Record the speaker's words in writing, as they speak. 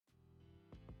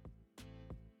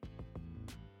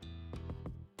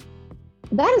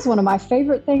That is one of my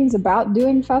favorite things about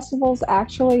doing festivals,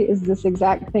 actually, is this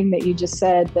exact thing that you just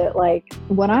said, that like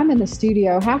when I'm in the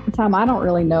studio, half the time I don't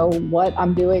really know what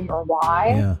I'm doing or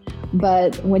why. Yeah.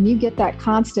 But when you get that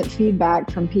constant feedback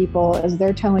from people as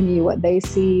they're telling you what they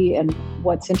see and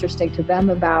what's interesting to them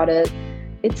about it,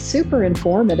 it's super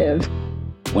informative.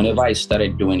 Whenever I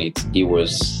started doing it, it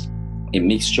was a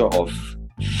mixture of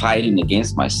fighting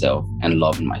against myself and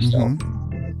loving myself.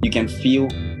 You can feel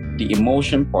the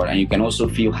emotion part, and you can also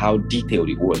feel how detailed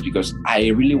it was, because I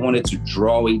really wanted to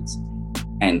draw it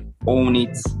and own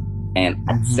it and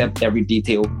accept every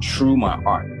detail through my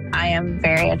art. I am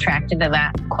very attracted to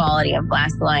that quality of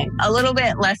glass blowing. A little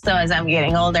bit less so as I'm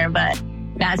getting older, but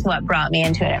that's what brought me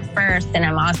into it at first. And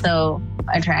I'm also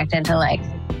attracted to like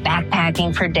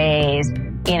backpacking for days.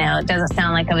 You know, it doesn't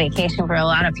sound like a vacation for a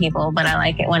lot of people, but I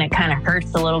like it when it kind of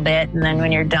hurts a little bit. And then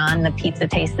when you're done, the pizza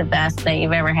tastes the best that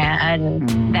you've ever had.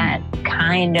 And that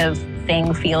kind of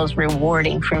thing feels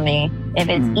rewarding for me. If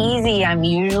it's easy, I'm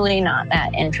usually not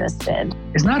that interested.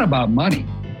 It's not about money.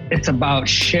 It's about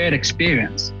shared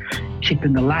experience,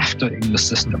 keeping the laughter in the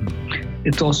system.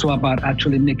 It's also about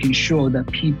actually making sure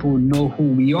that people know who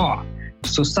we are.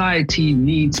 Society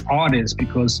needs artists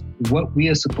because what we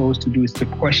are supposed to do is to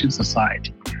question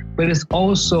society. But it's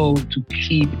also to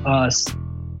keep us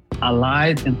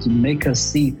alive and to make us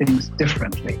see things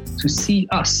differently, to see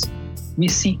us. We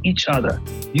see each other.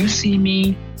 You see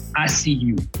me, I see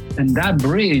you. And that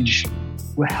bridge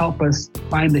will help us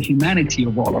find the humanity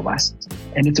of all of us.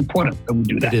 And it's important that we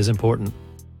do that. It is important.